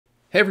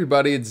Hey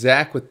everybody, it's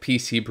Zach with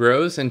PC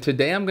Bros, and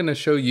today I'm going to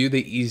show you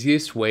the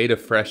easiest way to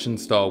fresh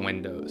install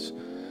Windows.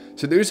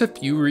 So there's a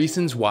few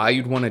reasons why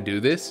you'd want to do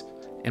this,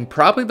 and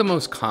probably the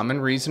most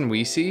common reason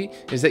we see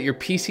is that your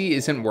PC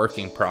isn't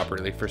working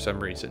properly for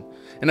some reason.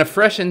 And a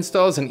fresh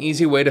install is an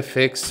easy way to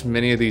fix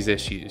many of these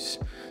issues.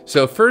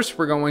 So first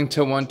we're going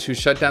to want to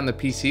shut down the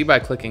PC by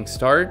clicking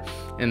Start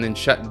and then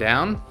Shut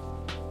Down.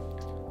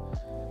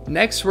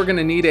 Next we're going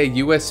to need a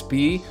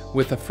USB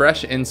with a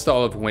fresh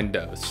install of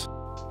Windows.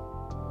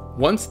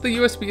 Once the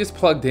USB is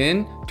plugged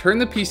in, turn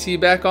the PC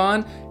back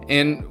on,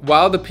 and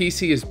while the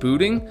PC is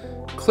booting,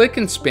 click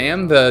and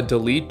spam the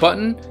delete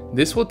button.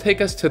 This will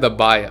take us to the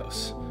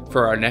BIOS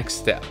for our next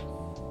step.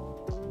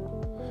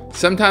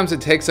 Sometimes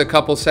it takes a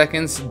couple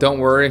seconds, don't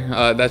worry,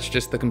 that's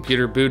just the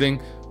computer booting.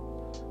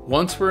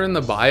 Once we're in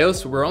the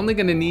BIOS, we're only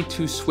going to need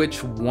to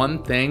switch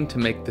one thing to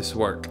make this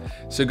work.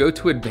 So go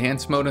to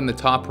advanced mode in the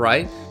top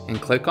right and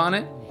click on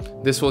it.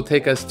 This will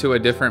take us to a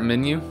different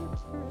menu.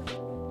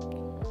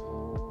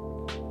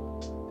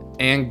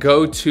 And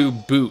go to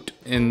boot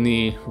in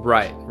the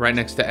right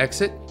next to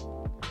exit.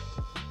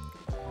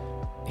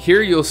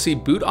 Here you'll see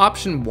boot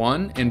option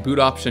 1 and boot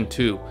option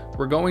 2.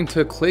 We're going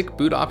to click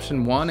boot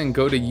option 1 and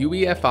go to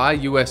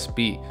UEFI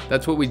USB.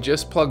 That's what we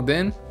just plugged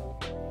in.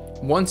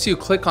 Once you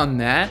click on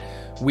that,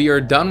 we are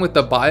done with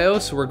the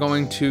BIOS. We're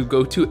going to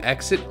go to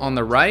exit on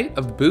the right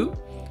of boot.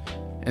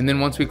 And then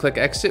once we click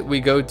exit,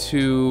 we go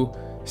to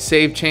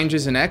save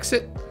changes and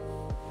exit.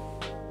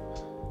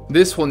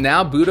 This will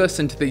now boot us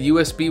into the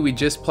USB we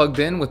just plugged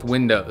in with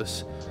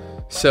Windows.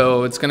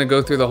 So it's going to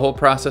go through the whole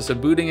process of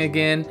booting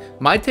again.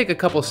 Might take a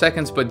couple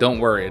seconds, but don't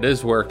worry, it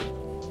is working.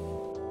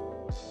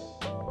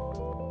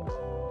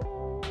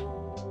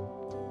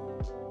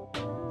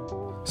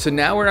 So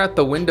now we're at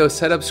the Windows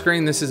setup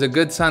screen. This is a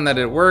good sign that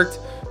it worked.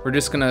 We're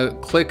just going to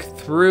click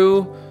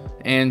through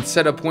and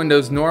set up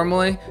Windows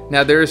normally.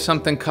 Now there is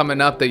something coming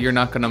up that you're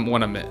not going to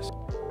want to miss.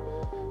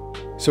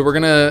 So we're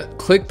gonna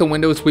click the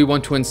Windows we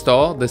want to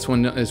install. This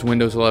one is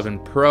Windows 11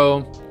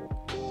 Pro.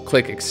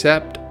 Click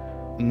accept,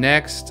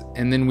 next,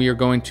 and then we are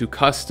going to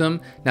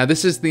custom. Now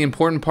this is the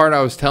important part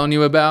I was telling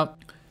you about.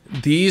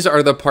 These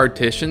are the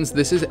partitions.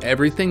 This is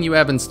everything you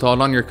have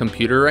installed on your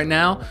computer right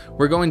now.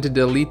 We're going to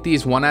delete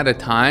these one at a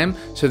time,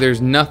 so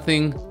there's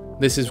nothing.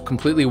 This is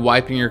completely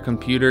wiping your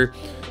computer.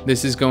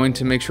 This is going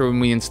to make sure when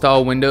we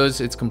install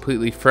Windows, it's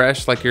completely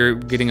fresh, like you're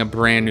getting a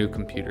brand new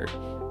computer.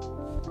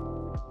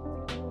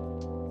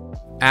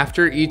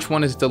 After each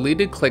one is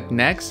deleted, click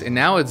next, and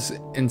now it's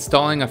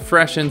installing a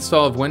fresh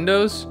install of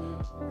Windows.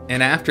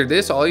 And after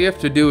this, all you have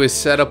to do is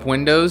set up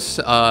Windows,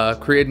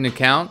 create an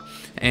account,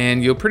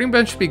 and you'll pretty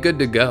much be good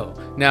to go.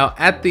 Now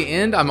at the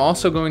end, I'm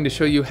also going to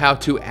show you how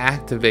to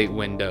activate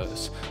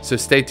Windows, so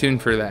stay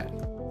tuned for that.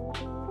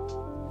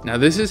 Now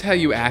this is how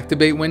you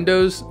activate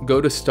Windows.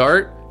 Go to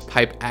Start,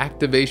 type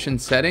Activation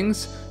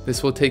Settings.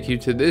 This will take you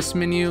to this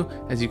menu.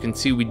 As you can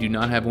see, we do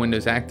not have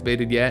Windows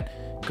activated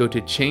yet. Go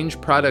to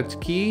Change Product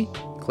Key,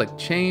 click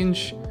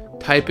Change,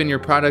 type in your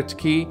product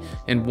key,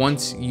 and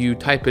once you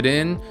type it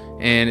in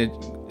and it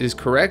is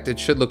correct, it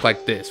should look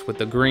like this with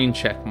the green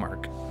check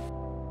mark.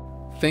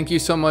 Thank you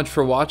so much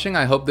for watching.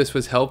 I hope this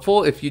was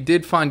helpful. If you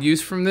did find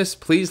use from this,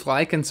 please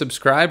like and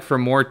subscribe for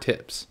more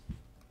tips.